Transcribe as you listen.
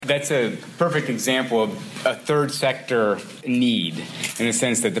that's a perfect example of a third sector need, in the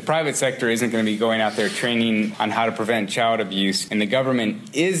sense that the private sector isn't going to be going out there training on how to prevent child abuse, and the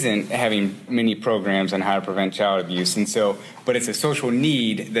government isn't having many programs on how to prevent child abuse. And so, but it's a social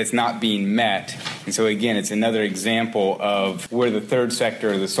need that's not being met. And so again, it's another example of where the third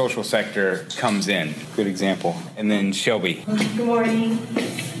sector, the social sector, comes in. Good example. And then Shelby. Good morning.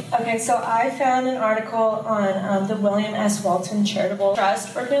 Okay, so I found an article on the William S. Walton Charitable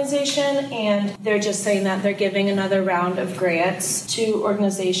Trust Organization, and they're just saying that they're giving another round of grants to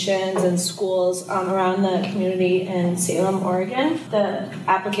organizations and schools around the community in Salem, Oregon. The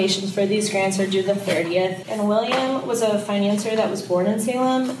applications for these grants are due the 30th, and William was a financier that was born in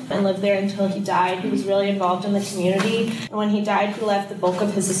Salem and lived there until he died. He was really involved in the community, and when he died, he left the bulk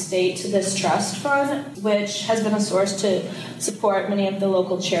of his estate to this trust fund, which has been a source to support many of the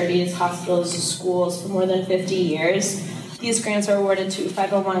local charities, hospitals, schools for more than 50 years. These grants are awarded to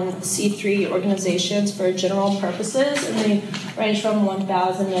 501c3 organizations for general purposes, and they range from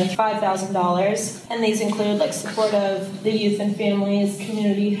 $1,000 to $5,000. And these include like support of the youth and families,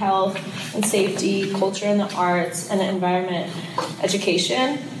 community health and safety, culture and the arts, and environment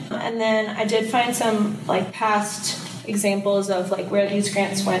education. And then I did find some like past examples of like where these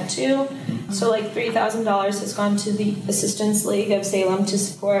grants went to. So like $3,000 has gone to the Assistance League of Salem to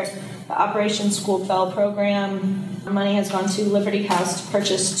support the Operation School Bell program. Money has gone to Liberty House to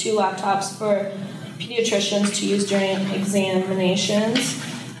purchase 2 laptops for pediatricians to use during examinations,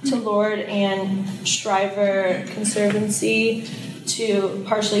 to Lord and Shriver Conservancy to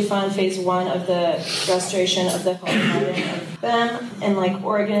partially fund phase 1 of the restoration of the home garden of them, and like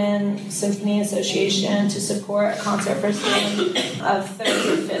Oregon Symphony Association to support a concert for Salem of 3rd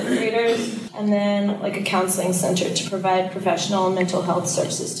through 5th graders, and then like a counseling center to provide professional and mental health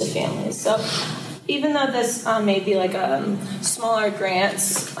services to families. So even though this may be like smaller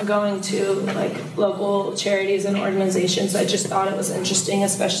grants going to like local charities and organizations, I just thought it was interesting,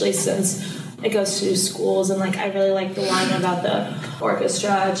 especially since it goes to schools, and like I really like the line about the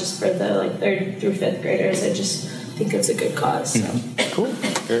orchestra just for the like 3rd through 5th graders. I just think it's a good cause. So. Cool.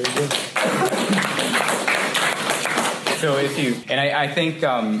 Very good. So if you, and I think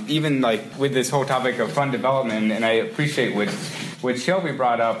even like with this whole topic of fund development, and I appreciate what Shelby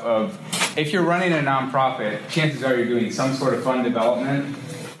brought up of, if you're running a nonprofit, chances are you're doing some sort of fund development.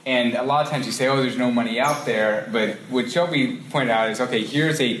 And a lot of times you say, oh, there's no money out there. But what Shelby pointed out is, okay,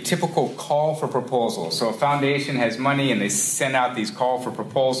 here's a typical call for proposals. So a foundation has money and they send out these call for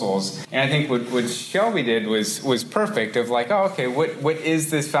proposals. And I think what Shelby did was perfect of like, oh, okay, what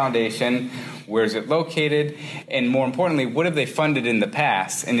is this foundation? Where is it located? And more importantly, what have they funded in the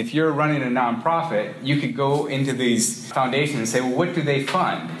past? And if you're running a nonprofit, you could go into these foundations and say, well, what do they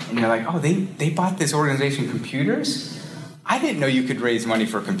fund? And you're like, oh, they bought this organization computers? I didn't know you could raise money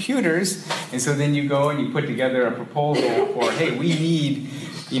for computers. And so then you go and you put together a proposal for, hey, we need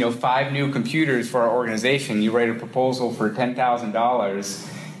 5 new computers for our organization. You write a proposal for $10,000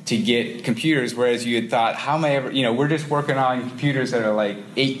 to get computers, whereas you had thought, how am I ever, we're just working on computers that are like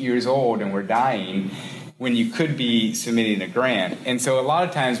 8 years old and we're dying, when you could be submitting a grant. And so a lot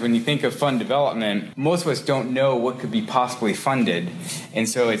of times when you think of fund development, most of us don't know what could be possibly funded. And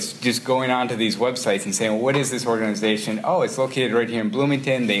so it's just going onto these websites and saying, well, what is this organization? Oh, it's located right here in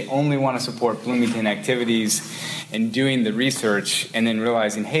Bloomington. They only want to support Bloomington activities, and doing the research and then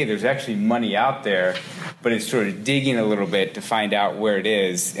realizing, hey, there's actually money out there, but it's sort of digging a little bit to find out where it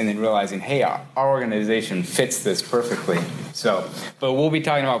is, and then realizing, hey, our organization fits this perfectly. So, but we'll be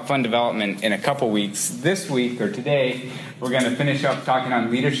talking about fund development in a couple weeks. This week, or today, we're going to finish up talking on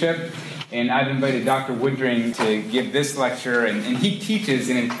leadership, and I've invited Dr. Woodring to give this lecture, and he teaches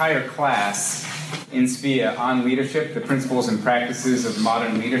an entire class in SPIA on leadership, the principles and practices of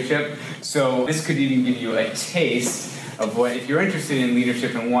modern leadership. So this could even give you a taste of what, if you're interested in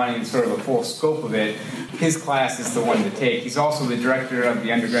leadership and wanting sort of a full scope of it, his class is the one to take. He's also the director of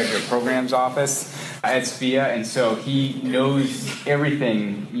the undergraduate programs office at SPIA, and so he knows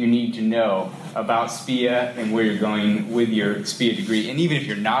everything you need to know about SPIA and where you're going with your SPIA degree. And even if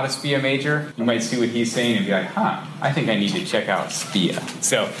you're not a SPIA major, you might see what he's saying and be like, I think I need to check out SPIA.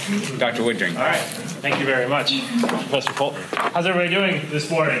 So, Dr. Woodring. All right. Thank you very much, Professor Fulton. How's everybody doing this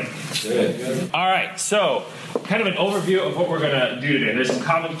morning? Good. All right. So, kind of an overview of what we're going to do today. There's some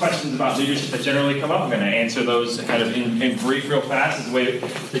common questions about leadership that generally come up. I'm going to answer those kind of in brief real fast as a way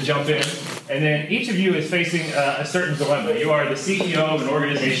to jump in. And then each of you is facing a certain dilemma. You are the CEO of an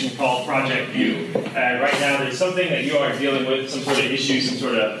organization called Project View. And right now there's something that you are dealing with, some sort of issue, some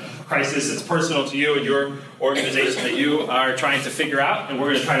sort of crisis that's personal to you and your organization that you are trying to figure out, and we're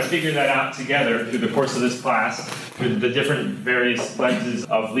going to try to figure that out together through the course of this class, through the different various lenses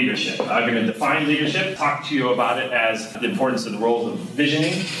of leadership. I'm going to define leadership, talk to you about it as the importance of the roles of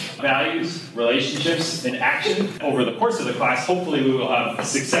visioning, values, relationships, and action. Over the course of the class, hopefully we will have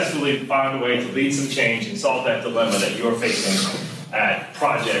successfully found a way to lead some change and solve that dilemma that you're facing at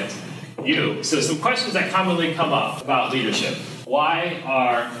Project U. So some questions that commonly come up about leadership. Why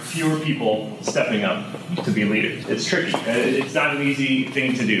are fewer people stepping up to be leaders? It's tricky. It's not an easy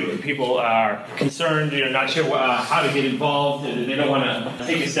thing to do. People are concerned, not sure how to get involved. They don't want to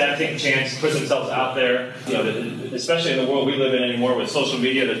take a step, take a chance, put themselves out there. Especially in the world we live in anymore with social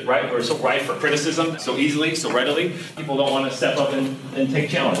media, we're so rife for criticism so easily, so readily. People don't want to step up and take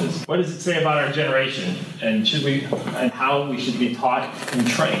challenges. What does it say about our generation, and how we should be taught and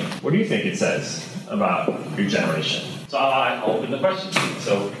trained? What do you think it says about your generation? So I'll open the question.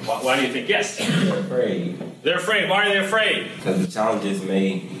 So why do you think yes? They're afraid. They're afraid. Why are they afraid? Because the challenges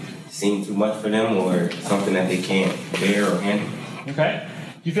may seem too much for them or something that they can't bear or handle. Okay.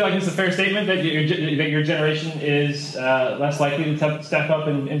 Do you feel like it's a fair statement that your generation is less likely to step up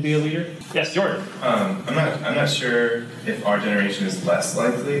and be a leader? Yes, Jordan. I'm not sure if our generation is less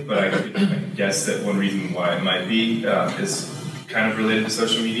likely, but I could guess that one reason why it might be is kind of related to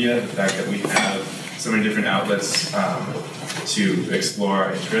social media. The fact that we have so many different outlets to explore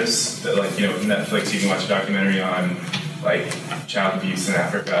our interests. That, Netflix, you can watch a documentary on child abuse in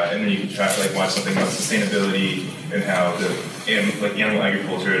Africa, and then you can try to watch something about sustainability and how the animal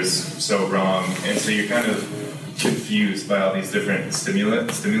agriculture is so wrong, and so you're kind of confused by all these different stimuli,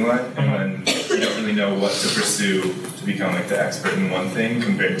 and then you don't really know what to pursue to become the expert in one thing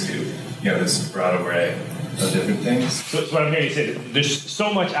compared to this broad array of different things. So what I'm hearing you say, there's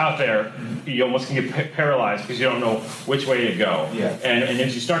so much out there, you almost can get paralyzed because you don't know which way to go. Yeah. And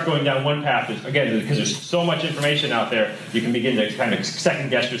as you start going down one path, because there's so much information out there, you can begin to kind of second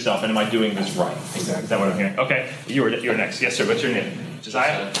guess yourself, and am I doing this right? Exactly. Is that what I'm hearing? Okay, you're next. Yes, sir. What's your name?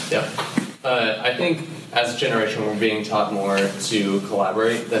 Josiah? Yeah. I think as a generation, we're being taught more to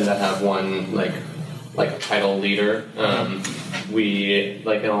collaborate than to have one title leader. We,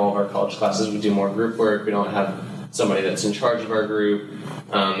 in all of our college classes, we do more group work. We don't have somebody that's in charge of our group.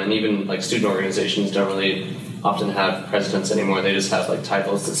 And even student organizations don't really often have presidents anymore. They just have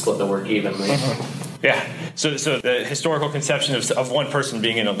titles that split the work evenly. Yeah. So the historical conception of one person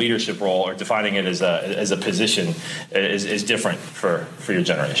being in a leadership role or defining it as a position is different for your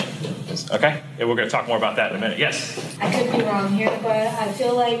generation. Okay? And we're going to talk more about that in a minute. Yes? I could be wrong here, but I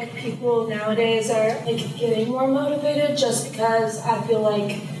feel like people nowadays are getting more motivated just because I feel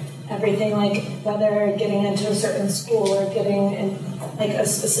like everything, whether getting into a certain school or getting in a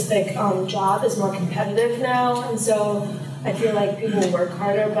specific job is more competitive now, and so I feel like people work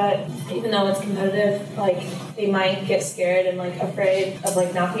harder, but even though it's competitive, they might get scared and afraid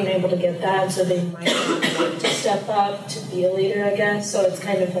of not being able to get that, so they might not want to step up to be a leader, I guess. So it's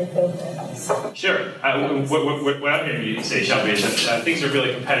kind of both ends. Sure. What I'm hearing you say, Shelby, is that things are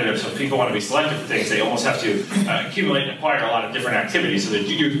really competitive, so if people want to be selected for things, they almost have to accumulate and acquire a lot of different activities, so that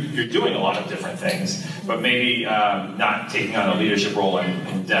you're doing a lot of different things, but maybe not taking on a leadership role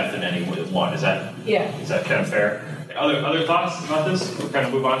in depth in any one. Is that kind of fair? Other thoughts about this? We'll kind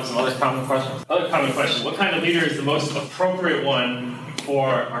of move on to some other common questions. Other common question: what kind of leader is the most appropriate one for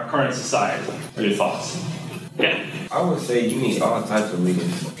our current society? What are your thoughts? Yeah. I would say you need all types of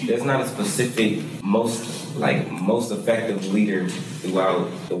leaders. There's not a specific most effective leader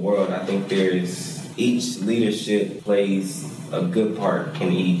throughout the world. I think each leadership plays a good part in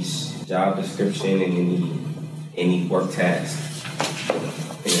each job description and any work task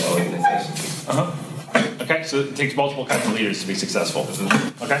in your organization. Okay, so it takes multiple kinds of leaders to be successful.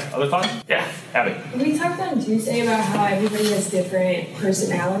 Okay, other thoughts? Yeah, Abby. We talked on Tuesday about how everybody has different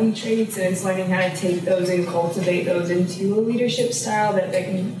personality traits, and it's learning how to take those and cultivate those into a leadership style that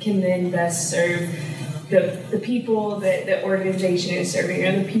can then best serve the people that the organization is serving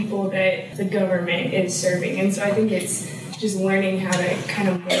or the people that the government is serving. And so I think it's just learning how to kind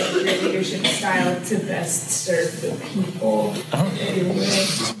of mold your leadership style to best serve the people.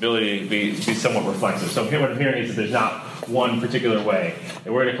 This ability to be somewhat reflexive. So what I'm hearing is that there's not one particular way.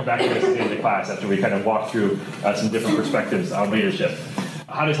 And we're going to come back to this at the end of the class after we kind of walk through some different perspectives on leadership.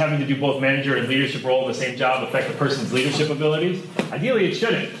 How does having to do both manager and leadership role in the same job affect a person's leadership abilities? Ideally, it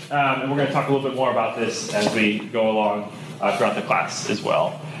shouldn't. And we're going to talk a little bit more about this as we go along throughout the class as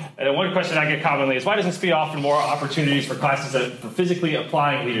well. And one question I get commonly is, why doesn't SPIA offer more opportunities for classes for physically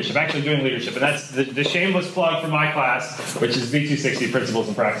applying leadership, actually doing leadership? And that's the shameless plug for my class, which is V260, Principles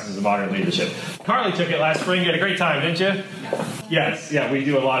and Practices of Modern Leadership. Carly took it last spring. You had a great time, didn't you? Yes, yeah, we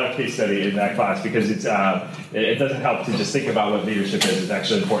do a lot of case study in that class because it doesn't help to just think about what leadership is. It's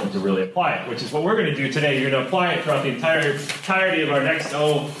actually important to really apply it, which is what we're going to do today. You're going to apply it throughout the entirety of our next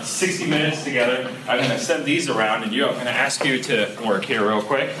 60 minutes together. I'm going to send these around, and I'm going to ask you to work here real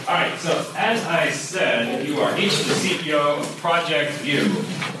quick. All right, so as I said, you are each the CEO of Project U.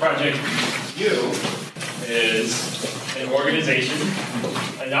 Project U is an organization,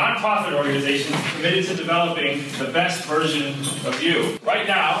 a nonprofit organization committed to developing the best version of you. Right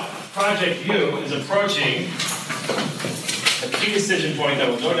now, Project U is approaching a key decision point that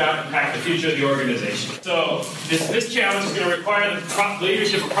will no doubt impact the future of the organization. So this challenge is going to require the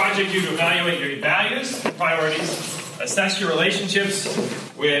leadership of Project U to evaluate your values, priorities, assess your relationships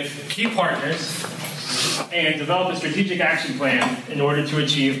with key partners, and develop a strategic action plan in order to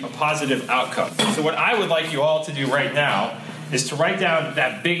achieve a positive outcome. So what I would like you all to do right now is to write down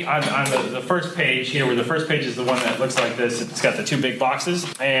that big, on the first page here, where the first page is the one that looks like this. It's got the two big boxes,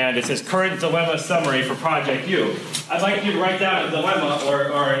 and it says current dilemma summary for Project U. I'd like you to write down a dilemma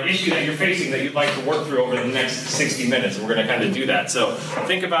or an issue that you're facing that you'd like to work through over the next 60 minutes, and we're going to kind of do that. So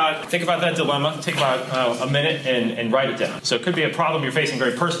think about that dilemma, take about a minute and write it down. So it could be a problem you're facing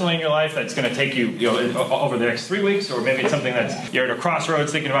very personally in your life that's going to take you, over the next 3 weeks, or maybe it's something that's, you're at a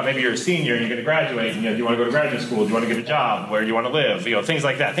crossroads thinking about, maybe you're a senior and you're going to graduate, and do you want to go to graduate school, do you want to get a job, where do you want to live, things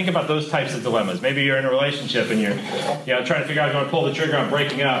like that. Think about those types of dilemmas. Maybe you're in a relationship and you're trying to figure out if you want to pull the trigger on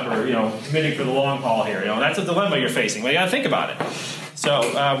breaking up, or committing for the long haul here. That's a dilemma you're facing. Well, you got to think about it. So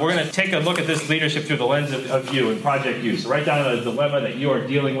we're going to take a look at this leadership through the lens of you and Project U. So write down a dilemma that you are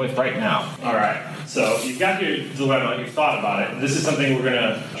dealing with right now. All right. So you've got your dilemma, you've thought about it. This is something we're going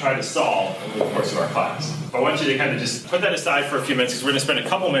to try to solve over the course of our class. But I want you to kind of just put that aside for a few minutes, because we're going to spend a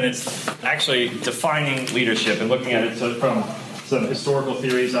couple minutes actually defining leadership and looking at it from some historical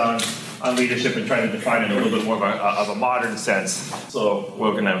theories on leadership and trying to define it in a little bit more of a modern sense. So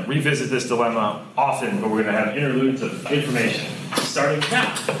we're going to revisit this dilemma often, but we're going to have interludes of information starting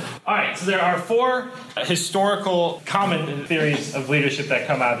now. All right, so there are 4 historical common theories of leadership that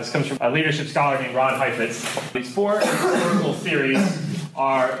come out. This comes from a leadership scholar named Ron Heifetz. These 4 historical theories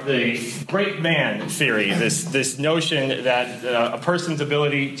are the great man theory, this notion that a person's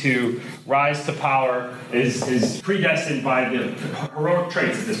ability to rise to power is predestined by the heroic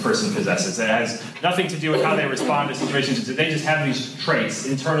traits that this person possesses. It has nothing to do with how they respond to situations. They just have these traits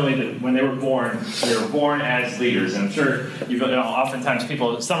internally that when they were born as leaders. And I'm sure oftentimes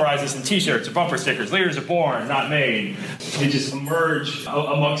people summarize this in t-shirts or bumper stickers. Leaders are born, not made. They just emerge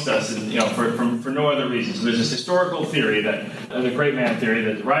amongst us, and for no other reason. So there's this historical theory, that the great man theory,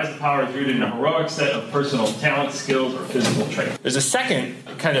 that the rise to power is rooted in a heroic set of personal talents, skills, or physical traits. There's a second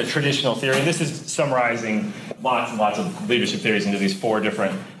kind of traditional theory, and this is summarizing lots and lots of leadership theories into these 4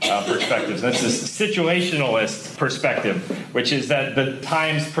 different perspectives. And it's this situationalist perspective, which is that the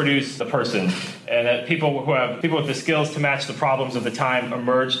times produce the person, and that people with the skills to match the problems of the time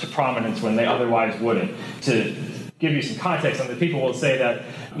emerge to prominence when they otherwise wouldn't. To give you some context on the people will say that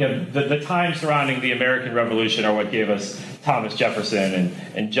the times surrounding the American Revolution are what gave us Thomas Jefferson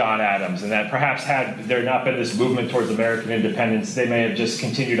and John Adams, and that perhaps had there not been this movement towards American independence, they may have just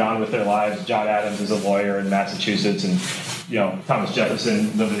continued on with their lives. John Adams is a lawyer in Massachusetts, and Thomas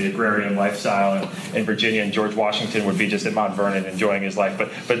Jefferson lived the agrarian lifestyle in Virginia, and George Washington would be just at Mount Vernon enjoying his life.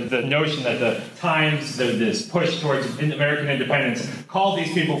 But the notion that the times, this push towards American independence called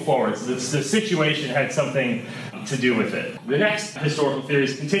these people forward. So the situation had something to do with it. The next historical theory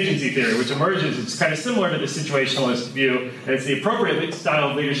is contingency theory, which emerges, it's kind of similar to the situationalist view, and it's the appropriate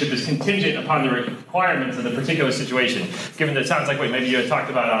style of leadership is contingent upon the requirements of the particular situation. Given that it sounds like what maybe you had talked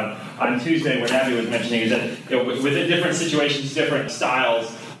about on Tuesday when Abby was mentioning, is that within different situations, different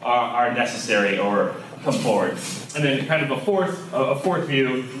styles are necessary or come forward. And then kind of a fourth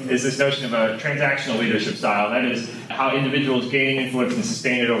view is this notion of a transactional leadership style. That is how individuals gain influence and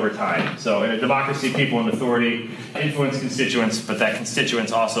sustain it over time. So in a democracy, people in authority influence constituents, but that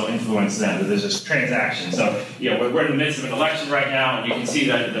constituents also influence them. There's this transaction. So we're in the midst of an election right now, and you can see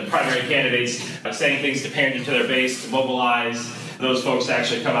that the primary candidates are saying things to pander to their base, to mobilize those folks to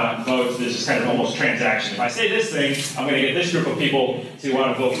actually come out and vote. There's this kind of almost transaction. If I say this thing, I'm going to get this group of people to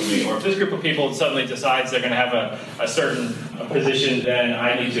want to vote for me. Or if this group of people suddenly decides they're going to have a certain position, then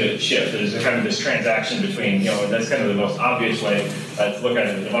I need to shift. There's kind of this transaction between, that's kind of the most obvious way to look at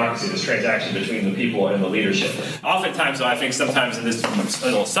it in democracy, this transaction between the people and the leadership. Oftentimes, though, I think sometimes in this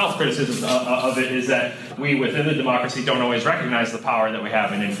little self-criticism of it is that we within the democracy don't always recognize the power that we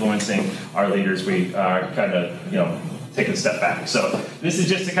have in influencing our leaders. We kind of, take a step back. So this is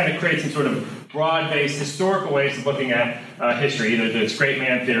just to kind of create some sort of broad-based historical ways of looking at history, either that it's great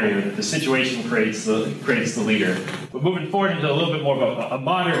man theory or that the situation creates the leader. But moving forward into a little bit more of a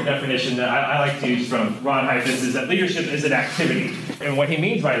modern definition that I like to use from Ron Heifetz is that leadership is an activity. And what he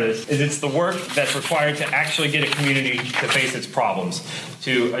means by this is it's the work that's required to actually get a community to face its problems,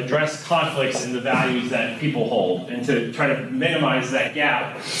 to address conflicts in the values that people hold, and to try to minimize that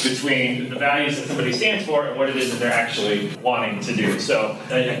gap between the values that somebody stands for and what it is that they're actually wanting to do. So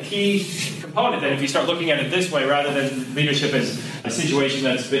a key component that if you start looking at it this way, rather than leadership as a situation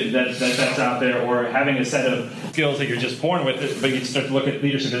that's out there, or having a set of skills that you're just born with, but you start to look at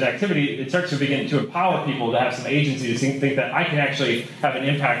leadership as activity, it starts to begin to empower people to have some agency, to think that I can actually have an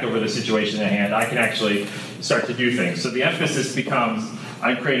impact over the situation at hand. I can actually start to do things. So the emphasis becomes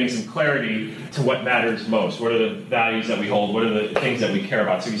on creating some clarity to what matters most. What are the values that we hold? What are the things that we care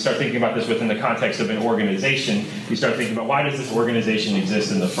about? So you start thinking about this within the context of an organization. You start thinking about, why does this organization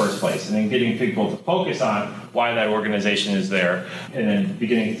exist in the first place? And then getting people to focus on why that organization is there, and then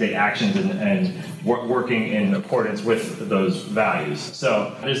beginning to take actions and working in accordance with those values.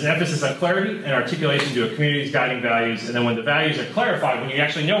 So there's an emphasis on clarity and articulation to a community's guiding values, and then when the values are clarified, when you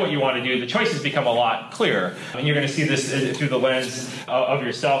actually know what you want to do, the choices become a lot clearer. And you're going to see this through the lens of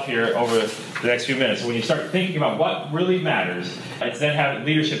yourself here over the next few minutes. So when you start thinking about what really matters, it's then having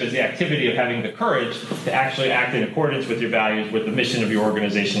leadership as the activity of having the courage to actually act in accordance with your values, with the mission of your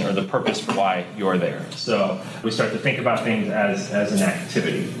organization, or the purpose for why you're there. So we start to think about things as an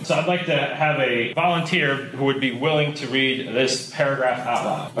activity. So I'd like to have a volunteer who would be willing to read this paragraph out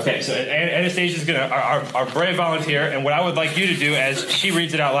loud. Okay, so Anastasia is our brave volunteer, and what I would like you to do as she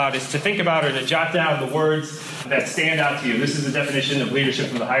reads it out loud is to think about, or to jot down the words that stand out to you. This is the definition of leadership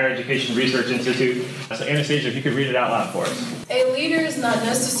from the Higher Education Research Institute. So Anastasia, if you could read it out loud for us. A leader is not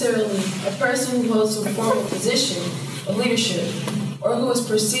necessarily a person who holds a formal position of leadership or who is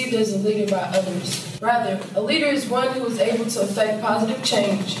perceived as a leader by others. Rather, a leader is one who is able to affect positive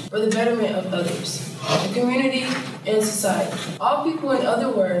change for the betterment of others, the community, and society. All people, in other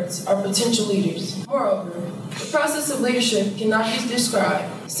words, are potential leaders. Moreover, the process of leadership cannot be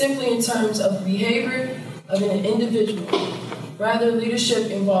described simply in terms of behavior of an individual. Rather, leadership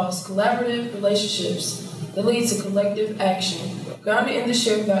involves collaborative relationships that lead to collective action, grounded in the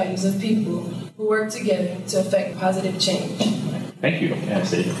shared values of people who work together to affect positive change. Thank you,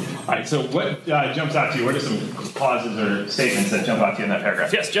 Anastasia. All right, so what jumps out to you? What are some clauses or statements that jump out to you in that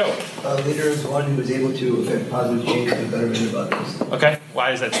paragraph? Yes, Joe. A leader is one who is able to affect positive change for the betterment of others. Okay,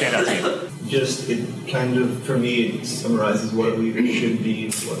 why does that stand out to you? Just, it kind of, for me, it summarizes what a leader should be,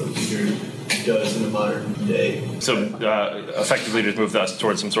 what a leader does in a modern day. So effective leaders move us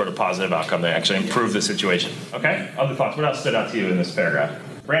towards some sort of positive outcome. They actually improve the situation. Okay, other thoughts? What else stood out to you in this paragraph?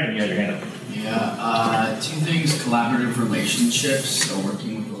 Brandon, you had your hand up. Yeah, two things: collaborative relationships, so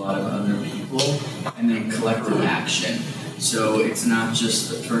working with a lot of other people, and then collective action. So it's not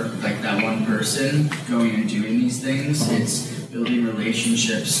just that one person going and doing these things, it's building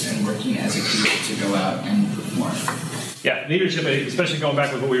relationships and working as a group to go out and perform. Yeah, leadership, especially going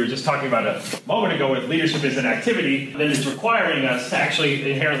back with what we were just talking about a moment ago, with leadership as an activity, then it's requiring us to actually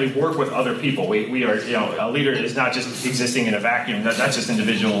inherently work with other people. We are, a leader is not just existing in a vacuum. That's just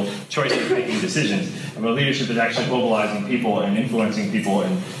individual choices, making decisions. I mean, leadership is actually mobilizing people and influencing people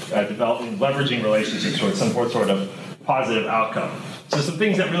and developing, leveraging relationships towards some sort of positive outcome. So some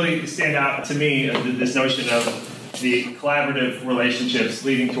things that really stand out to me, this notion of the collaborative relationships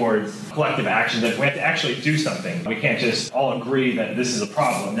leading towards collective action, that we have to actually do something. We can't just all agree that this is a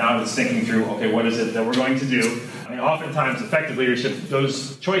problem. Now it's thinking through, okay, what is it that we're going to do? I mean, oftentimes effective leadership,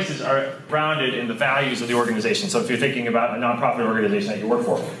 those choices are grounded in the values of the organization. So if you're thinking about a nonprofit organization that you work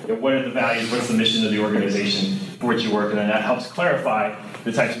for, what are the values, what's the mission of the organization for which you work, and then that helps clarify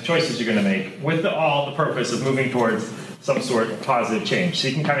the types of choices you're going to make with all the purpose of moving towards some sort of positive change. So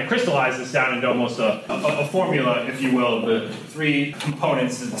you can kind of crystallize this down into almost a formula, if you will, the three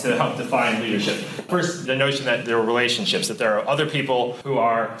components to help define leadership. First, the notion that there are relationships, that there are other people who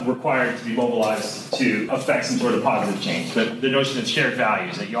are required to be mobilized to affect some sort of positive change. The notion of shared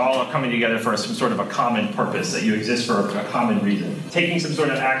values, that you all are coming together for some sort of a common purpose, that you exist for a common reason. Taking some sort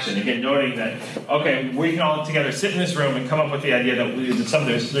of action, again, noting that, okay, we can all together sit in this room and come up with the idea that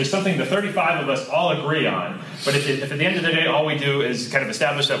there's something the 35 of us all agree on, but if at the end of the day all we do is kind of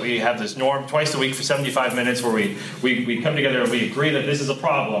establish that we have this norm twice a week for 75 minutes where we come together and we agree that this is a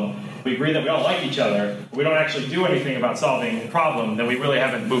problem, we agree that we all like each other, but we don't actually do anything about solving the problem, then we really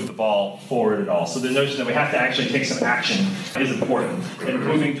haven't moved the ball forward at all. So the notion that we have to actually take some action is important in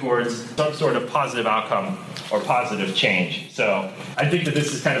moving towards some sort of positive outcome or positive change. So I think that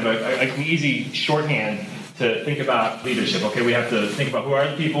this is kind of an easy shorthand to think about leadership. Okay, we have to think about who are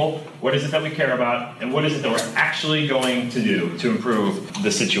the people, what is it that we care about, and what is it that we're actually going to do to improve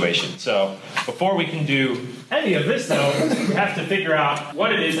the situation. So before we can do any of this, though, we have to figure out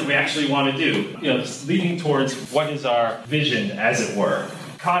what it is that we actually want to do. Leading towards what is our vision, as it were.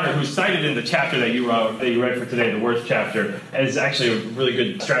 Connor, who's cited in the chapter that you read for today, the Worth chapter, is actually a really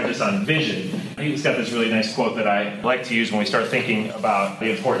good strategist on vision. He's got this really nice quote that I like to use when we start thinking about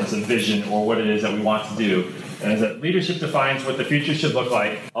the importance of vision or what it is that we want to do. And is that leadership defines what the future should look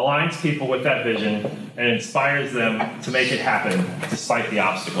like, aligns people with that vision, and inspires them to make it happen despite the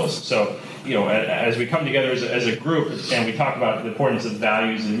obstacles. So, as we come together as a group and we talk about the importance of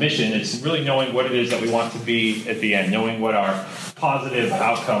values and mission, it's really knowing what it is that we want to be at the end, knowing what our positive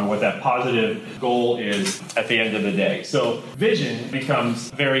outcome, what that positive goal is at the end of the day. So vision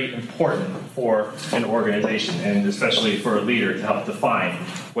becomes very important for an organization, and especially for a leader to help define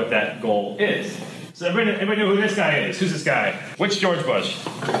what that goal is. So everybody know who this guy is? Who's this guy? Which George Bush?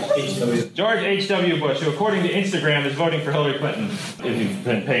 George H.W. Bush, who according to Instagram is voting for Hillary Clinton, if you've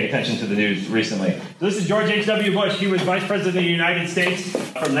been paying attention to the news recently. So this is George H.W. Bush. He was Vice President of the United States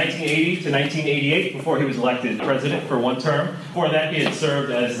from 1980 to 1988 before he was elected president for one term. Before that, he had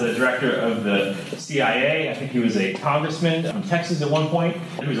served as the director of the CIA. I think he was a congressman from Texas at one point.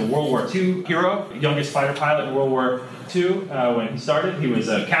 He was a World War II hero, youngest fighter pilot in World War II when he started. He was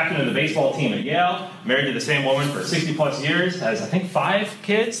a captain of the baseball team at Yale, married to the same woman for 60 plus years, has I think 5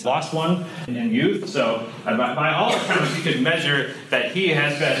 kids, lost one in youth. So by all accounts, you could measure that he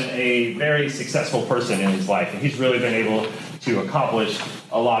has been a very successful person in his life, and he's really been able to accomplish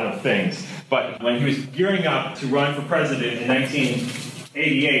a lot of things. But when he was gearing up to run for president in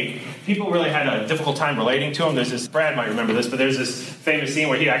 1988, people really had a difficult time relating to him. There's this, Brad might remember this, but there's this famous scene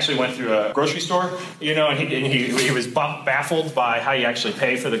where he actually went through a grocery store, and he was baffled by how you actually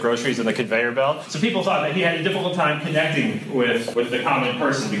pay for the groceries in the conveyor belt. So people thought that he had a difficult time connecting with the common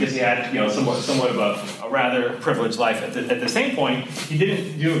person because he had, somewhat of a rather privileged life. At the same point, he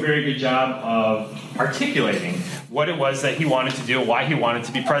didn't do a very good job of articulating what it was that he wanted to do, why he wanted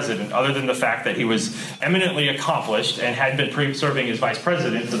to be president, other than the fact that he was eminently accomplished and had been serving as vice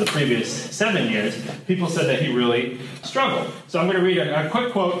president for the previous 7 years. People said that he really struggled. So I'm going to read a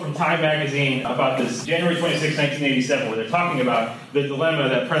quick quote from Time magazine about this January 26, 1987, where they're talking about the dilemma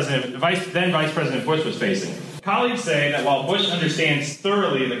that then Vice President Bush was facing. Colleagues say that while Bush understands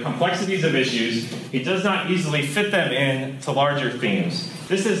thoroughly the complexities of issues, he does not easily fit them into larger themes.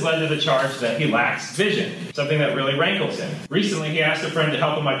 This has led to the charge that he lacks vision, something that really rankles him. Recently, he asked a friend to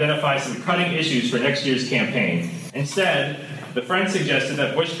help him identify some cutting issues for next year's campaign. Instead, the friend suggested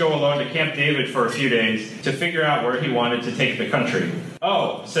that Bush go alone to Camp David for a few days to figure out where he wanted to take the country.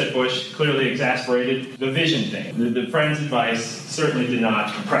 "Oh," said Bush, clearly exasperated, "the vision thing." The friend's advice certainly did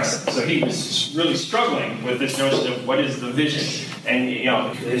not impress him. So he was really struggling with this notion of what is the vision. And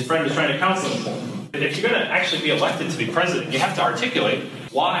his friend was trying to counsel him. If you're going to actually be elected to be president, you have to articulate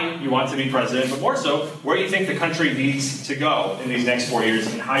why you want to be president, but more so, where you think the country needs to go in these next 4 years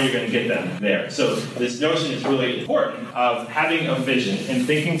and how you're going to get them there. So this notion is really important of having a vision and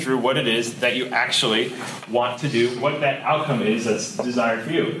thinking through what it is that you actually want to do, what that outcome is that's desired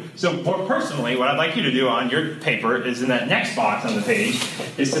for you. So more personally, what I'd like you to do on your paper is in that next box on the page,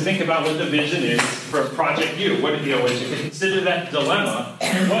 is to think about what the vision is for Project U. As you consider that dilemma,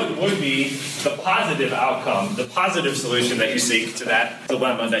 what would be the positive outcome, the positive solution that you seek to that dilemma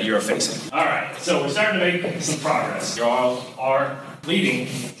that you're facing. All right, so we're starting to make some progress. You all are leading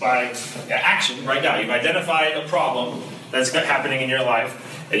by action right now. You've identified a problem that's happening in your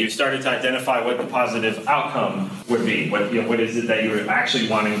life, and you've started to identify what the positive outcome would be. What is it that you're actually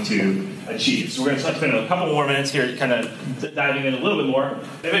wanting to achieve? So we're going to spend a couple more minutes here kind of diving in a little bit more.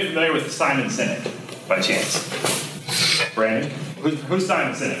 Anybody familiar with Simon Sinek, by chance? Brandon? Who's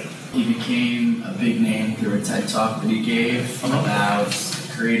Simon Sinek? He became a big name through a TED Talk that he gave about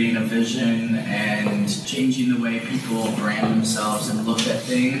creating a vision and changing the way people brand themselves and look at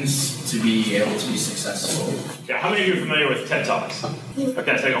things to be able to be successful. Yeah, how many of you are familiar with TED Talks?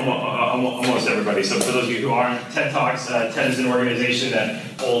 Okay, so almost everybody. So for those of you who aren't, TED Talks, TED is an organization that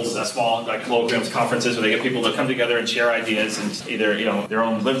holds small colloquiums, conferences where they get people to come together and share ideas and either their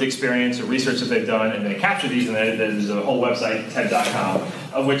own lived experience or research that they've done, and they capture these, and there's a whole website, TED.com,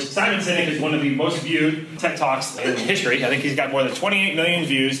 of which Simon Sinek is one of the most viewed TED Talks in history. I think he's got more than 28 million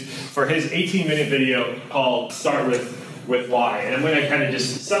views for his 18-minute video called Start With Why. And I'm going to kind of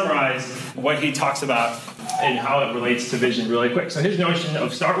just summarize what he talks about and how it relates to vision really quick. So his notion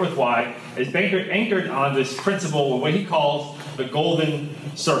of Start With Why is anchored on this principle of what he calls the golden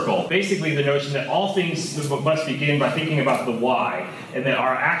circle. Basically, the notion that all things must begin by thinking about the why, and that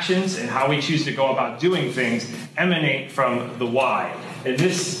our actions and how we choose to go about doing things emanate from the why. And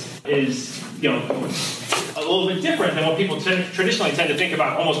this is, a little bit different than what people traditionally tend to think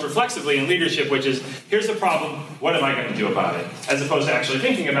about almost reflexively in leadership, which is, here's the problem, what am I going to do about it? As opposed to actually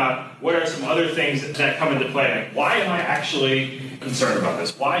thinking about what are some other things that come into play. Like, why am I actually concerned about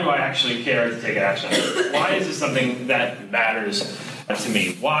this? Why do I actually care to take action? Why is this something that matters to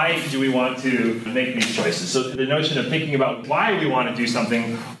me? Why do we want to make these choices? So the notion of thinking about why we want to do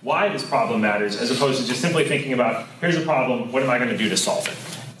something, why this problem matters, as opposed to just simply thinking about, here's a problem, what am I going to do to solve it?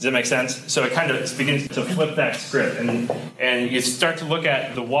 Does that make sense? So it kind of begins to flip that script, and you start to look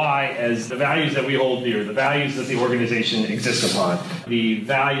at the why as the values that we hold dear, the values that the organization exists upon, the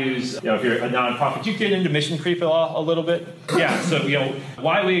values. If you're a nonprofit, you get into mission creep a little bit. Yeah. So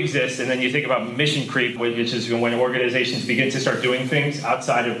why we exist, and then you think about mission creep, which is when organizations begin to start doing things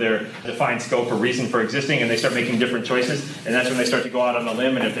outside of their defined scope or reason for existing, and they start making different choices, and that's when they start to go out on a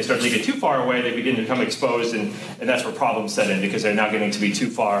limb. And if they start to get too far away, they begin to become exposed, and that's where problems set in because they're now getting to be too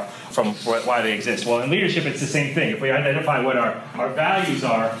far from why they exist. Well, in leadership, it's the same thing. If we identify what our values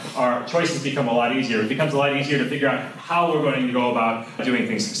are, our choices become a lot easier. It becomes a lot easier to figure out how we're going to go about doing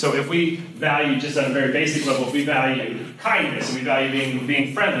things. So if we value, just on a very basic level, if we value kindness and we value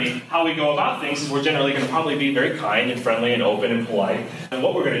being friendly, how we go about things is we're generally going to probably be very kind and friendly and open and polite. And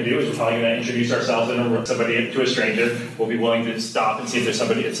what we're going to do is we're probably going to introduce ourselves in a room, somebody to a stranger. We'll be willing to stop and see if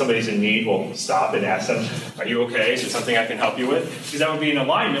somebody's in need. We'll stop and ask them, "Are you okay? Is there something I can help you with?" Because that would be in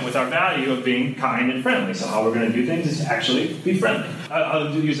alignment with our value of being kind and friendly. So how we're going to do things is actually be friendly.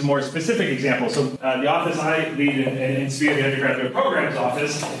 I'll use a more specific example. So the office I lead in SPIA, the Undergraduate Programs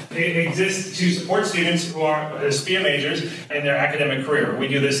Office, it exists to support students who are SPIA majors in their academic career. We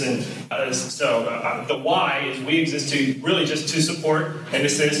do this the why is we exist to really just to support and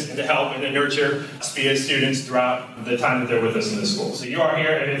assist and to help and to nurture SPIA students throughout the time that they're with us in the school. So you are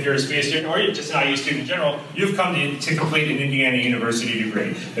here, and if you're a SPIA student or you're just an IU student in general, you've come to complete an Indiana University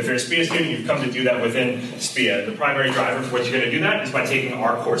degree. If you're a SPIA student, you've come to do that within SPIA. The primary driver for what you're going to do that is by taking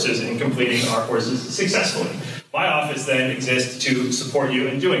our courses and completing our courses successfully. My office then exists to support you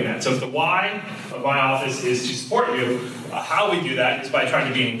in doing that. So if the why of my office is to support you, how we do that is by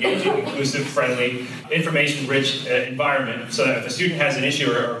trying to be an engaging, inclusive, friendly, information-rich environment so that if a student has an issue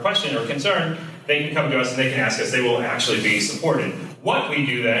or a question or concern, they can come to us and they can ask us. They will actually be supported. What we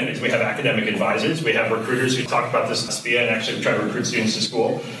do then is we have academic advisors. We have recruiters who talk about this SPIA and actually try to recruit students to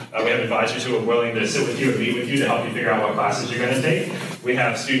school. We have advisors who are willing to sit with you and meet with you to help you figure out what classes you're going to take. We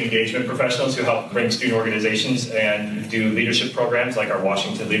have student engagement professionals who help bring student organizations and do leadership programs like our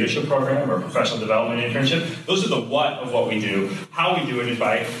Washington Leadership Program or Professional Development Internship. Those are the what of what we do. How we do it is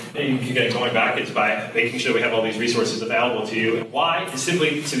by, going back, it's by making sure we have all these resources available to you. And why is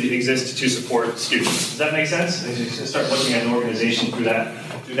simply to exist to support students. Does that make sense? As you start looking at an organization through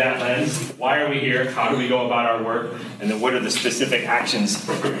that lens, why are we here? How do we go about our work? And then what are the specific actions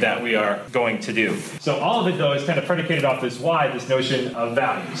that we are going to do? So all of it, though, is kind of predicated off this why, this notion of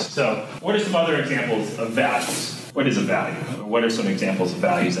values. So what are some other examples of values? What is a value? Or what are some examples of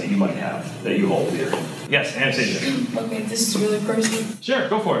values that you might have that you hold dear? Yes, Anastasia. Okay, this is really personal. Sure,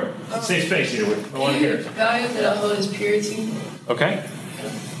 go for it. Safe space here. I want to hear it. Value that I hold is purity. Okay.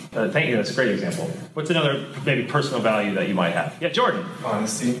 Thank you. That's a great example. What's another maybe personal value that you might have? Yeah, Jordan.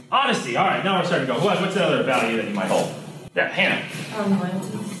 Honesty. Honesty. All right. Now we're starting to go. What's another value that you might hold? Yeah, Hannah.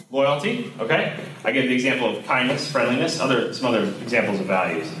 Loyalty. Loyalty. Okay. I gave the example of kindness, friendliness. Some other examples of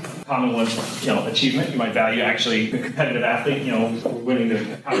values. Common ones. Achievement. You might value actually a competitive athlete. Winning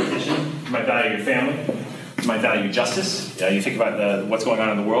the competition. You might value your family. You might value justice. You think about what's going on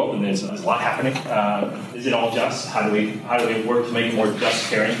in the world, and there's a lot happening. Is it all just? How do we work to make a more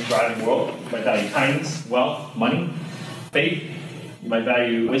just, caring, thriving world? You might value kindness, wealth, money, faith. You might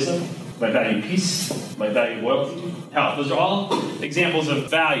value wisdom. You might value peace. You might value loyalty, health. Those are all examples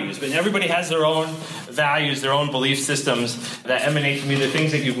of values. But everybody has their own values, their own belief systems that emanate from either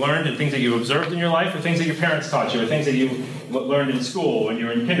things that you've learned and things that you've observed in your life, or things that your parents taught you, or things that you learned in school when you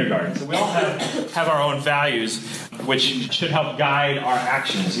were in kindergarten. So we all have our own values, which should help guide our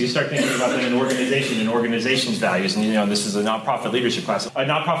actions. So you start thinking about that in an organization and organization's values. And this is a nonprofit leadership class.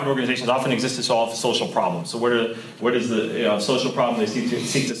 Nonprofit organizations often exist to solve social problems. So what is the social problem they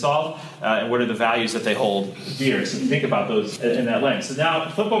seek to solve, and what are the values that they hold dear? So you think about those in that lens. So now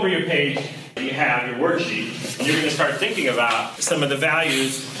flip over your page. You have your worksheet, and you're going to start thinking about some of the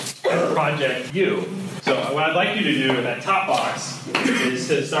values of Project U. So what I'd like you to do in that top box is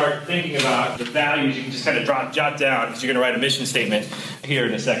to start thinking about the values. You can just kind of jot down, because you're going to write a mission statement here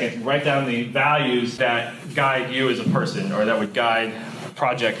in a second. Write down the values that guide you as a person, or that would guide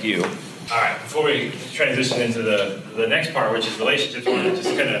Project U? All right, before we transition into the next part, which is relationships, I want to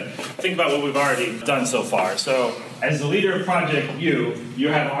just kind of think about what we've already done so far. So, as the leader of Project U, you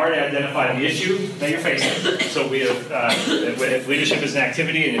have already identified the issue that you're facing. So we have, if leadership is an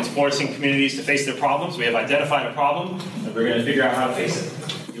activity and it's forcing communities to face their problems, we have identified a problem, and we're going to figure out how to face it.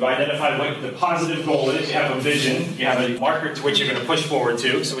 You've identified what the positive goal is. You have a vision. You have a marker to which you're going to push forward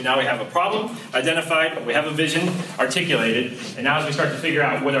to. So now we have a problem identified. We have a vision articulated. And now as we start to figure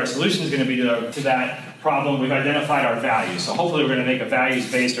out what our solution is going to be to that problem, we've identified our values. So hopefully we're going to make a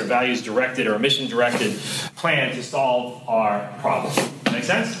values-based or values-directed or mission-directed plan to solve our problem. Make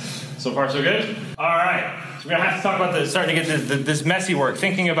sense? So far, so good? All right. So we're going to have to talk about starting to get this messy work,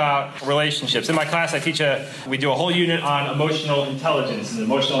 thinking about relationships. In my class, we do a whole unit on emotional intelligence. And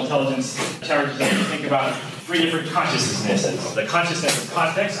emotional intelligence charges us to think about 3 different consciousnesses. The consciousness of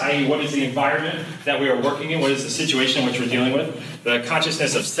context, i.e. what is the environment that we are working in, what is the situation in which we're dealing with. The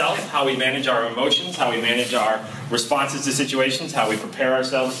consciousness of self, how we manage our emotions, how we manage our responses to situations, how we prepare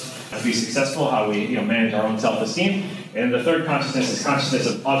ourselves to be successful, how we manage our own self-esteem. And the third consciousness is consciousness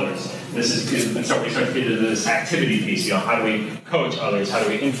of others. So we start to get into this activity piece. How do we coach others? How do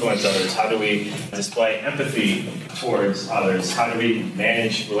we influence others? How do we display empathy towards others? How do we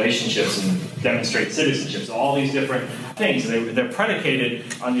manage relationships and demonstrate citizenship? So all these different things, they're predicated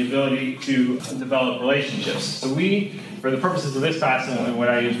on the ability to develop relationships. So for the purposes of this class and what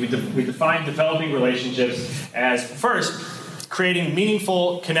I use, we define developing relationships as, first, creating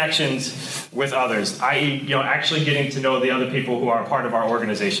meaningful connections with others, i.e., actually getting to know the other people who are a part of our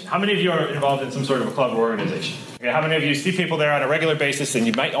organization. How many of you are involved in some sort of a club or organization? Okay, how many of you see people there on a regular basis and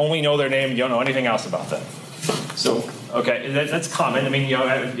you might only know their name and you don't know anything else about them? So, okay, that's common. I mean, you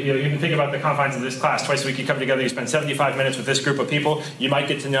can think about the confines of this class. Twice a week you come together, you spend 75 minutes with this group of people. You might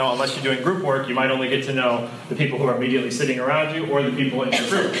get to know, unless you're doing group work, you might only get to know the people who are immediately sitting around you or the people in your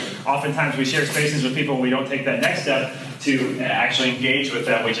group. Oftentimes we share spaces with people and we don't take that next step to actually engage with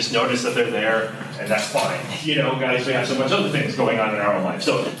them. We just notice that they're there, and that's fine. Guys, we have so much other things going on in our own life.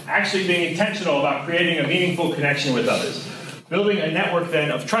 So actually being intentional about creating a meaningful connection with others. Building a network then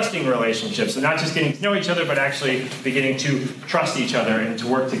of trusting relationships, so not just getting to know each other, but actually beginning to trust each other and to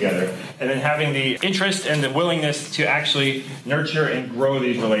work together. And then having the interest and the willingness to actually nurture and grow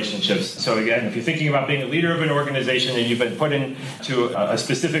these relationships. So again, if you're thinking about being a leader of an organization and you've been put into a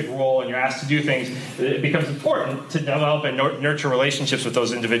specific role and you're asked to do things, it becomes important to develop and nurture relationships with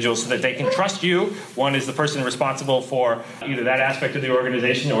those individuals so that they can trust you. One is the person responsible for either that aspect of the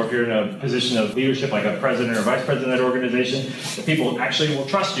organization, or if you're in a position of leadership like a president or vice president of that organization, the people actually will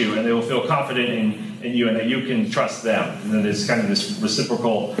trust you and they will feel confident in you and that you can trust them. And then there's kind of this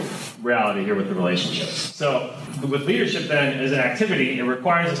reciprocal reality here with the relationships. So with leadership then as an activity, it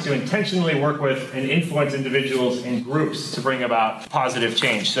requires us to intentionally work with and influence individuals in groups to bring about positive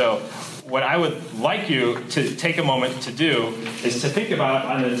change. So what I would like you to take a moment to do is to think about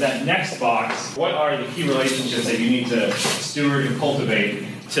on that next box, what are the key relationships that you need to steward and cultivate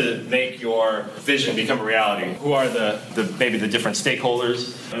to make your vision become a reality? Who are maybe the different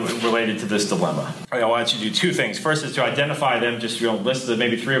stakeholders related to this dilemma? I want you to do 2 things. First is to identify them, just list of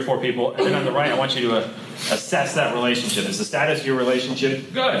maybe 3 or 4 people, and then on the right, I want you to assess that relationship. Is the status of your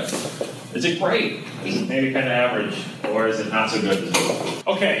relationship good? Is it great? Is it maybe kind of average? Or is it not so good?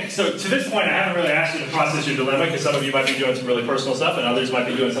 Okay, so to this point, I haven't really asked you to process your dilemma, because some of you might be doing some really personal stuff, and others might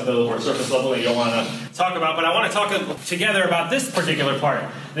be doing something a little more surface level that you don't want to talk about. But I want to talk together about this particular part,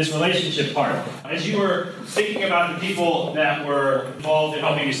 this relationship part. As you were thinking about the people that were involved in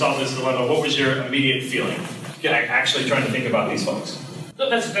helping you solve this dilemma, what was your immediate feeling? Actually trying to think about these folks. No,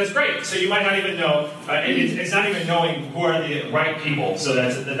 that's great. So you might not even know, it's not even knowing who are the right people. So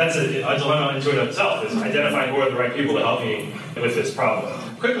that's a dilemma into it itself, is identifying who are the right people to help me with this problem.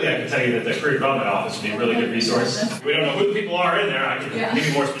 Quickly, I can tell you that the Career Development Office would be a really good resource. We don't know who the people are in there. I can give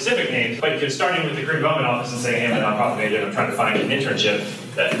you more specific names, but you're starting with the Career Development Office and saying, hey, I'm a nonprofit major, I'm trying to find an internship,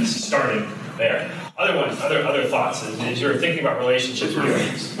 that's starting there. Other ones, other thoughts, as you're thinking about relationships,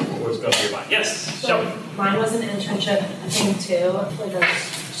 what's going through your mind? Yes, so mine was an internship thing too. Like a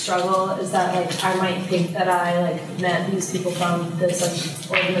struggle is that I might think that I met these people from this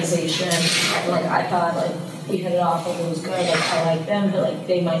organization, and I thought we hit it off, it was good, I like them, but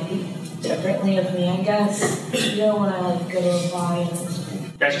they might be differently of me, I guess. When I go to apply and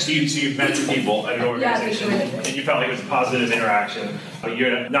Gotcha. So you've met some people at an organization, and you felt like it was a positive interaction, but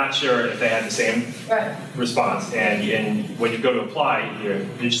you're not sure if they had the same response. And when you go to apply,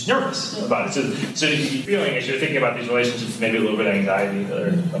 you're just nervous about it. So you're feeling, as you're thinking about these relationships, maybe a little bit of anxiety, or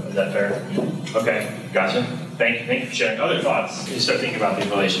is that fair? Okay, gotcha. Thank you for sharing. Other thoughts? You start thinking about these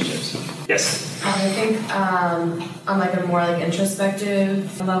relationships. Yes. I think on like a more like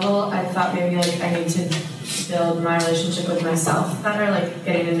introspective level, I thought maybe like I need to build my relationship with myself better, like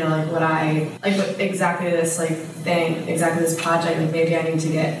getting to know like what exactly this like thing, exactly this project. Like maybe I need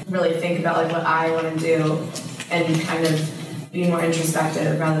to really think about like what I want to do and kind of be more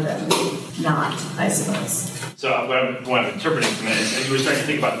introspective rather than not, I suppose. So what I'm interpreting from it is, as you were starting to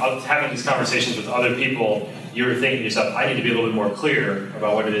think about having these conversations with other people, you were thinking to yourself, I need to be a little bit more clear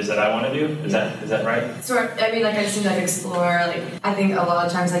about what it is that I want to do. Is that right? So I mean, like I just need to like explore. Like I think a lot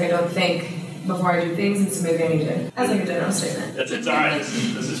of times like I don't think before I do things, and so maybe I need to. That's like a general statement. It's all right.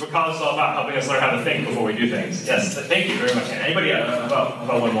 This is what college is all about, helping us learn how to think before we do things. Yes, thank you very much. Anybody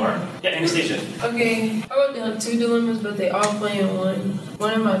about one more? Yeah, Anastasia. Okay, I wrote down 2 dilemmas, but they all play in one.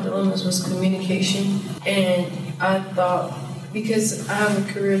 One of my dilemmas was communication, and I thought, because I have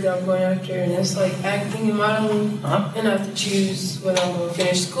a career that I'm going after, and it's like acting and modeling, and I have to choose whether I'm going to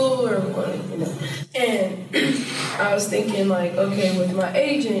finish school or I'm going to, And I was thinking, like, okay, with my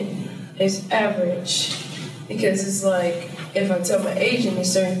agent, it's average, because it's like, if I tell my agent a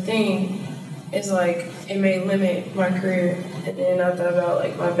certain thing, it's like, it may limit my career. And then I thought about,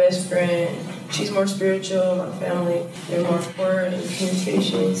 like, my best friend. She's more spiritual, my family, they're more forward in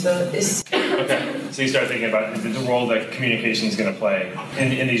communication, so it's... Okay, so you start thinking about the role that communication is going to play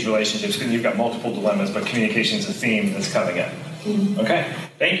in these relationships, because you've got multiple dilemmas, but communication is a theme that's coming in. Okay,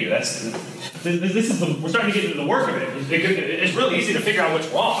 thank you. We're starting to get into the work of it. It's really easy to figure out what's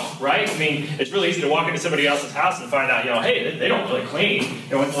wrong, right? I mean, it's really easy to walk into somebody else's house and find out, hey, they don't really clean.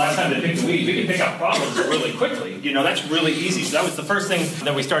 When's the last time they picked the weeds? We can pick out problems really quickly. That's really easy. So that was the first thing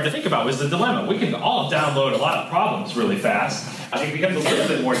that we started to think about was the dilemma. We can all download a lot of problems really fast. I think it becomes a little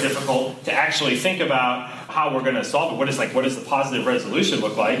bit more difficult to actually think about how we're going to solve it. What does the positive resolution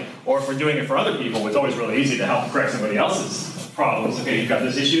look like? Or if we're doing it for other people, it's always really easy to help correct somebody else's problems. Okay, you've got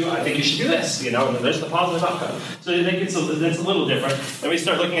this issue, I think you should do this, and there's the positive outcome. So I think it's a little different. Then we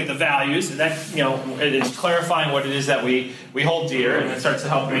start looking at the values, and that, it is clarifying what it is that we hold dear, and it starts to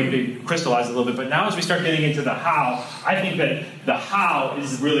help maybe crystallize a little bit. But now as we start getting into the how, I think that the how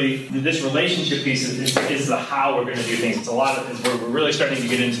is really, this relationship piece is the how we're going to do things. It's we're really starting to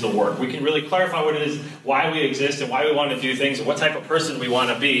get into the work. We can really clarify what it is, why we exist, and why we want to do things, and what type of person we want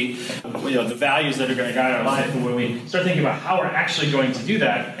to be, the values that are going to guide our life. And when we start thinking about how we're actually going to do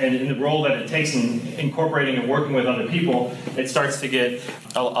that, and in the role that it takes in incorporating and working with other people, it starts to get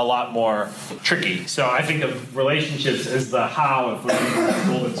a lot more tricky. So I think of relationships as the how, if we're using that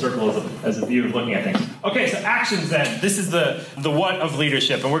golden circle as a view of looking at things. Okay, so actions then. This is the what of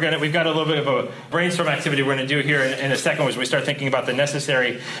leadership, and we've got a little bit of a brainstorm activity we're going to do here in a second, as we start thinking about the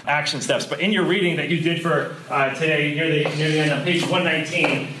necessary action steps. But in your reading that you did for today, near the end on page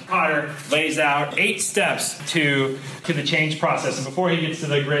 119, Cotter lays out 8 steps to the change process. And before he gets to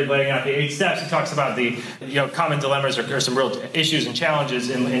the grid laying out the 8 steps, he talks about the common dilemmas or some real issues and challenges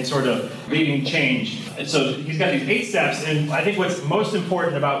in sort of leading change. And so he's got these 8 steps, and I think what's most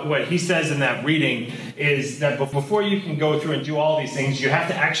important about what he says in that reading is that before you can go through and do all these things, you have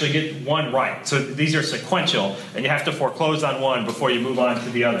to actually get one right. So these are sequential, and you have to foreclose on one before you move on to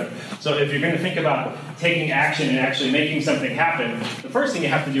the other. So if you're going to think about taking action and actually making something happen, the first thing you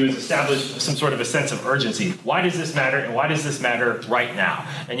have to do is establish some sort of a sense of urgency. Why does this matter, and why does this matter right now?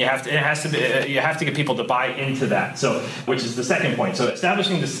 And you have to get people to buy into that. So, which is the second point. So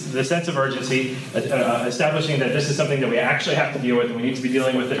establishing the sense of urgency, establishing that this is something that we actually have to deal with, and we need to be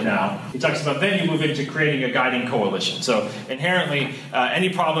dealing with it now. He talks about then you move into creating a guiding coalition. So inherently, any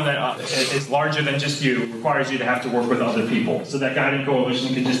problem that is larger than just you requires you to have to work with other people. So that guiding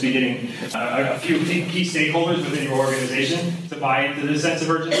coalition can just be getting a few key stakeholders within your organization to buy into this sense of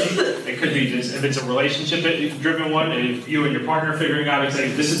urgency. It could be just, if it's a relationship-driven one, if you and your partner are figuring out,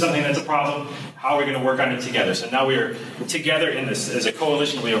 exactly, this is something that's a problem, how are we going to work on it together? So now we are together in this as a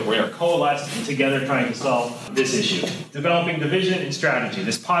coalition. We are coalesced and together trying to solve this issue. Developing the vision and strategy,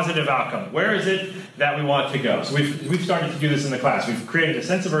 this positive outcome. Where is it that we want to go? So we've started to do this in the class. We've created a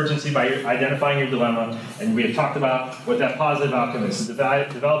sense of urgency by identifying your dilemma, and we have talked about what that positive outcome is. So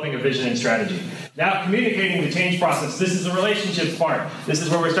developing a vision and strategy. Now, communicating the change process. This is the relationships part. This is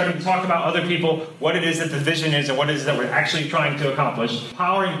where we're starting to talk about other people, what it is that the vision is, and what it is that we're actually trying to accomplish.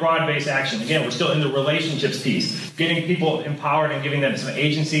 Powering broad-based action. Again, we're still in the relationships piece. Getting people empowered and giving them some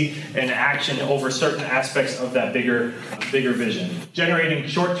agency and action over certain aspects of that bigger vision. Generating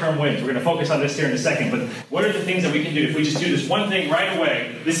short-term wins. We're going to focus on this here in a second, but what are the things that we can do? If we just do this one thing right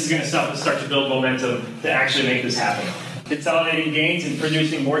away, this is going to start to build momentum to actually make this happen. consolidating gains and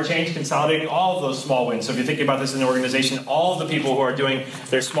producing more change, consolidating all of those small wins. So if you're thinking about this in an organization, all of the people who are doing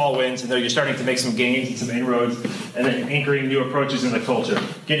their small wins, and you're starting to make some gains and some inroads, and then anchoring new approaches in the culture.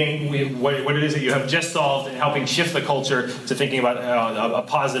 Getting what it is that you have just solved and helping shift the culture to thinking about a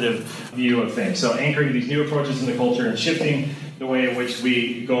positive view of things. So anchoring these new approaches in the culture and shifting the way in which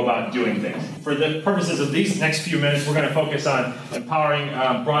we go about doing things. For the purposes of these next few minutes, we're going to focus on empowering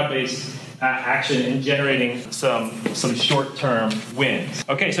broad-based action and generating some short-term wins.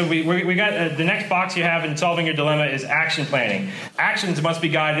 Okay, so we got the next box you have in solving your dilemma is action planning. Actions must be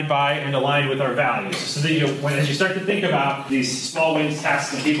guided by and aligned with our values. So that as you start to think about these small wins,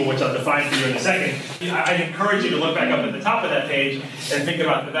 tasks, and people, which I'll define for you in a second, I'd encourage you to look back up at the top of that page and think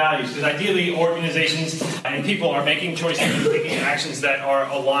about the values. Because ideally, organizations and people are making choices and taking actions that are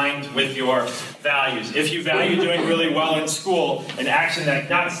aligned with your values. If you value doing really well in school, an action that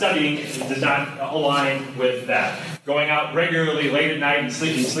not studying does not align with that. Going out regularly late at night and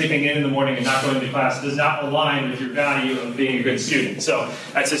sleeping in the morning and not going to class does not align with your value of being a good student. So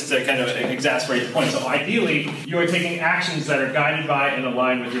that's just to kind of exasperate the point. So ideally, you are taking actions that are guided by and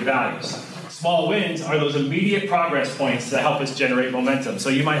aligned with your values. Small wins are those immediate progress points that help us generate momentum. So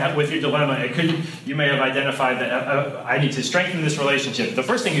you might have, with your dilemma, you may have identified that I need to strengthen this relationship. The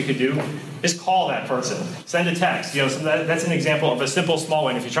first thing you could do is call that person, send a text. So that's an example of a simple small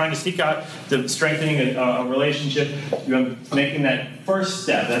win. If you're trying to seek out the strengthening a relationship, you're making that first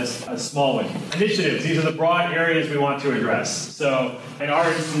step. That's a small win. Initiatives. These are the broad areas we want to address. So in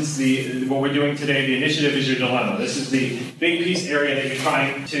our instance, what we're doing today, the initiative is your dilemma. This is the big piece area that you're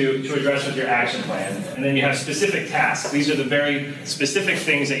trying to address with your action plan. And then you have specific tasks. These are the very specific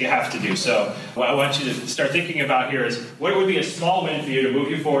things that you have to do. So what I want you to start thinking about here is what would be a small win for you to move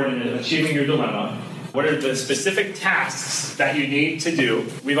you forward in achieving your dilemma? What are the specific tasks that you need to do?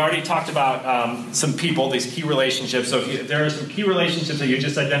 We've already talked about some people, these key relationships. So if there are some key relationships that you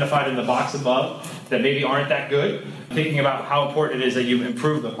just identified in the box above that maybe aren't that good, thinking about how important it is that you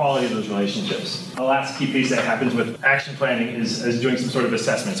improve the quality of those relationships. The last key piece that happens with action planning is doing some sort of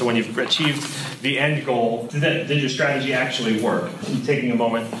assessment. So when you've achieved the end goal, did your strategy actually work? Taking a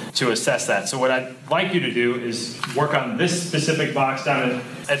moment to assess that. So what I'd like you to do is work on this specific box down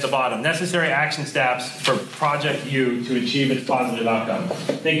at the bottom. Necessary action steps for Project U to achieve its positive outcome.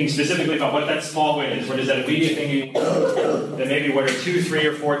 Thinking specifically about what that small win is. What is that immediate thing you need to do? Then maybe what are 2, 3,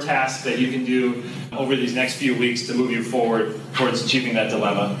 or 4 tasks that you can do over these next few weeks to move you forward towards achieving that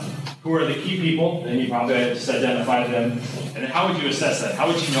dilemma. Who are the key people? And you probably just identified them. And then how would you assess that? How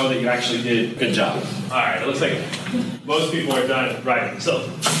would you know that you actually did a good job? All right, it looks like most people are done writing. So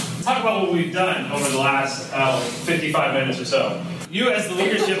let's talk about what we've done over the last 55 minutes or so. You, as the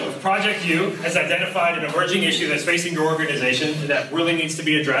leadership of Project U, has identified an emerging issue that's facing your organization that really needs to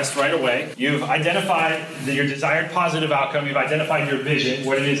be addressed right away. You've identified your desired positive outcome. You've identified your vision,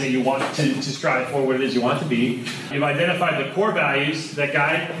 what it is that you want to strive for, what it is you want to be. You've identified the core values that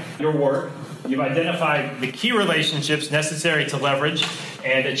guide your work. You've identified the key relationships necessary to leverage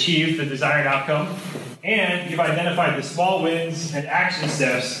and achieve the desired outcome. And you've identified the small wins and action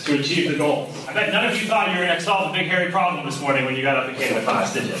steps to achieve the goals. I bet none of you thought you were going to solve a big, hairy problem this morning when you got up and came to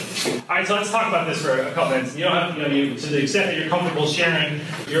class, did you? All right, so let's talk about this for a couple minutes. You don't have, to the extent that you're comfortable sharing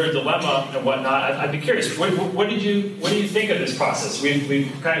your dilemma and whatnot, I'd be curious. What do you think of this process?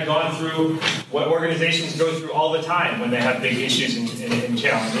 We've kind of gone through what organizations go through all the time when they have big issues and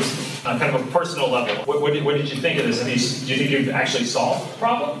challenges on kind of a personal level. What did you think of this? Do you think you've actually solved the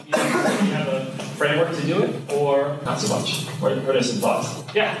problem? Do you have a framework to do it, or not so much? What are some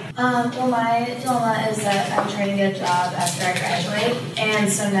thoughts? Yeah. Well, my dilemma is that I'm trying to get a job after I graduate,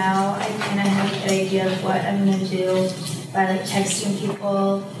 and so now I kind of have an idea of what I'm going to do by texting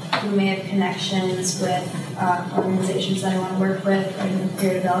people who may have connections with organizations that I want to work with, or in the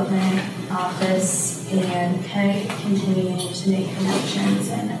career development office, and kind of continuing to make connections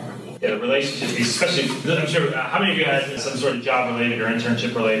and Yeah, the relationship piece, especially, I'm sure, how many of you had some sort of job-related or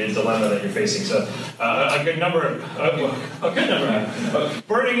internship-related dilemma that you're facing? So a good number of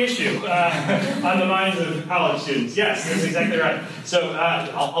burning issue on the minds of college students. Yes, that's exactly right. So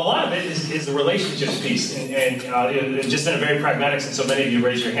a lot of it is the relationships piece, and just in a very pragmatic sense, so many of you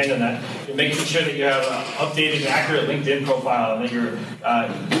raise your hand on that. You're making sure that you have an updated and accurate LinkedIn profile, and that you're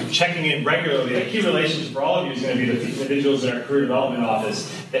checking in regularly. The key relationship for all of you is going to be the individuals in our career development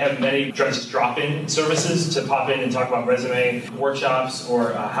office. They have many just drop-in services to pop in and talk about resume workshops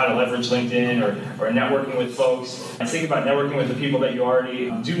or how to leverage LinkedIn or networking with folks. And think about networking with the people that you already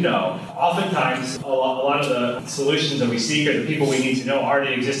do know. Oftentimes, a lot of the solutions that we seek or the people we need to know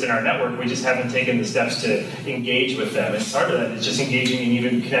already exist in our network. We just haven't taken the steps to engage with them. And part of that is just engaging and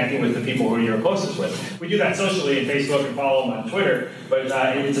even connecting with the people who you're closest with. We do that socially in Facebook and follow them on Twitter, but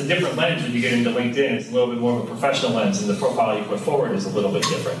it's a different lens when you get into LinkedIn. It's a little bit more of a professional lens, and the profile you put forward is a little bit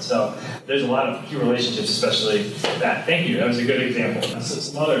different. So there's a lot of key relationships, especially that. Thank you. That was a good example. So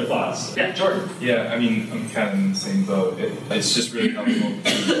some other thoughts. Yeah, Jordan. Yeah, I mean, I'm kind of in the same boat. It's just really helpful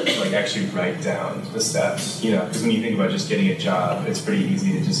to like actually write down the steps, you know, because when you think about just getting a job, it's pretty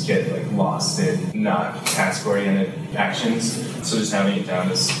easy to just get like lost in not task-oriented actions. So just having it down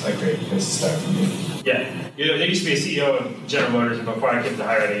is a great place to start for me. Yeah, you know, there used to be a CEO of General Motors, and before I came to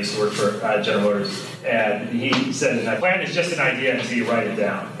Hired, I used to work for General Motors, and he said, "A plan is just an idea until you write it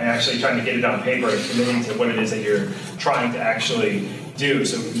down." And actually trying to get it on paper and committing to what it is that you're trying to actually do.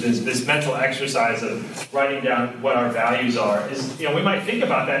 So this mental exercise of writing down what our values are is, you know, we might think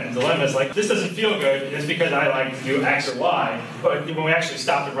about that in dilemmas like, this doesn't feel good, it's because I like to do X or Y, but when we actually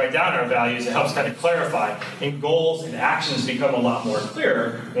stop and write down our values, it helps kind of clarify, and goals and actions become a lot more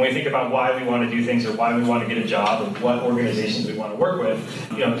clear when we think about why we want to do things or why we want to get a job and what organizations we want to work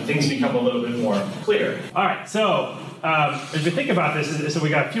with. You know, things become a little bit more clear. All right, so as we think about this, so we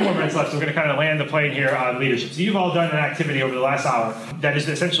got a few more minutes left, so we're going to kind of land the plane here on leadership. So you've all done an activity over the last hour that is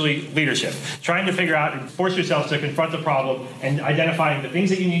essentially leadership. Trying to figure out and force yourselves to confront the problem and identifying the things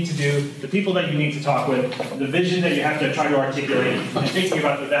that you need to do, the people that you need to talk with, the vision that you have to try to articulate, and thinking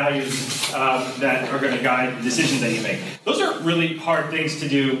about the values that are going to guide the decisions that you make. Those are really hard things to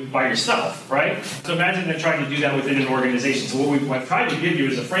do by yourself, right? So imagine that trying to do that within an organization. So what I've tried to give you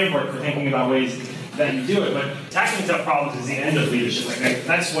is a framework for thinking about ways that you do it, but tackling tough problems is the end of leadership. Like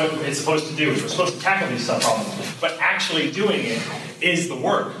that's what it's supposed to do. We're supposed to tackle these tough problems, but actually doing it is the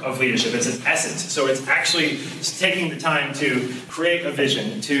work of leadership. It's its essence. So it's actually taking the time to create a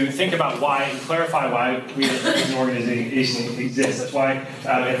vision, to think about why, and clarify why we as an organization exists. That's why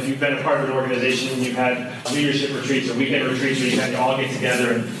if you've been a part of an organization and you've had leadership retreats or weekend retreats where you had to all get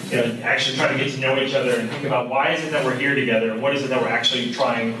together and actually try to get to know each other and think about why is it that we're here together and what is it that we're actually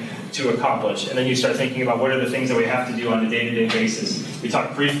trying to accomplish. And then you start thinking about what are the things that we have to do on a day-to-day basis. We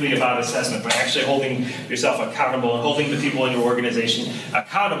talked briefly about assessment, but actually holding yourself accountable and holding the people in your organization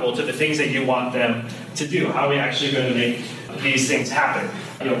accountable to the things that you want them to do. How are we actually going to make these things happen?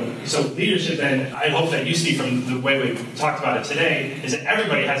 You know, so leadership then, I hope that you see from the way we talked about it today, is that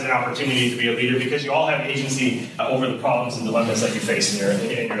everybody has an opportunity to be a leader because you all have agency over the problems and dilemmas that you face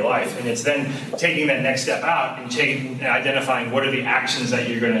in your life. And it's then taking that next step out and identifying what are the actions that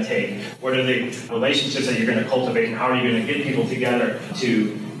you're going to take, what are the relationships that you're going to cultivate, and how are you going to get people together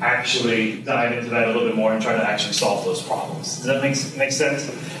to actually dive into that a little bit more and try to actually solve those problems. Does that make sense?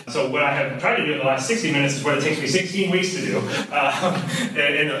 So what I have tried to do in the last 60 minutes is what it takes me 16 weeks to do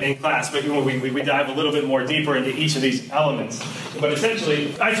in class, but we dive a little bit more deeper into each of these elements. But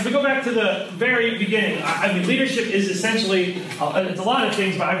essentially, so if we go back to the very beginning, I mean, leadership is essentially, it's a lot of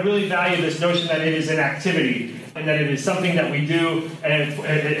things, but I really value this notion that it is an activity and that it is something that we do, and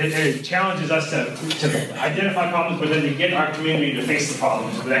it challenges us to identify problems, but then to get our community to face the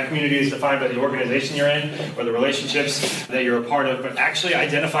problems. Whether that community is defined by the organization you're in or the relationships that you're a part of, but actually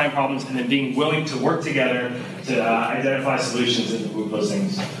identifying problems and then being willing to work together to identify solutions and move those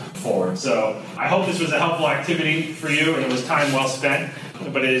things forward. So I hope this was a helpful activity for you and it was time well spent.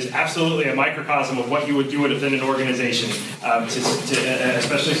 But it is absolutely a microcosm of what you would do within an organization,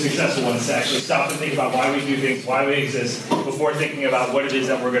 especially successful ones, to actually stop and think about why we do things, why we exist, before thinking about what it is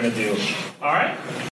that we're going to do. All right?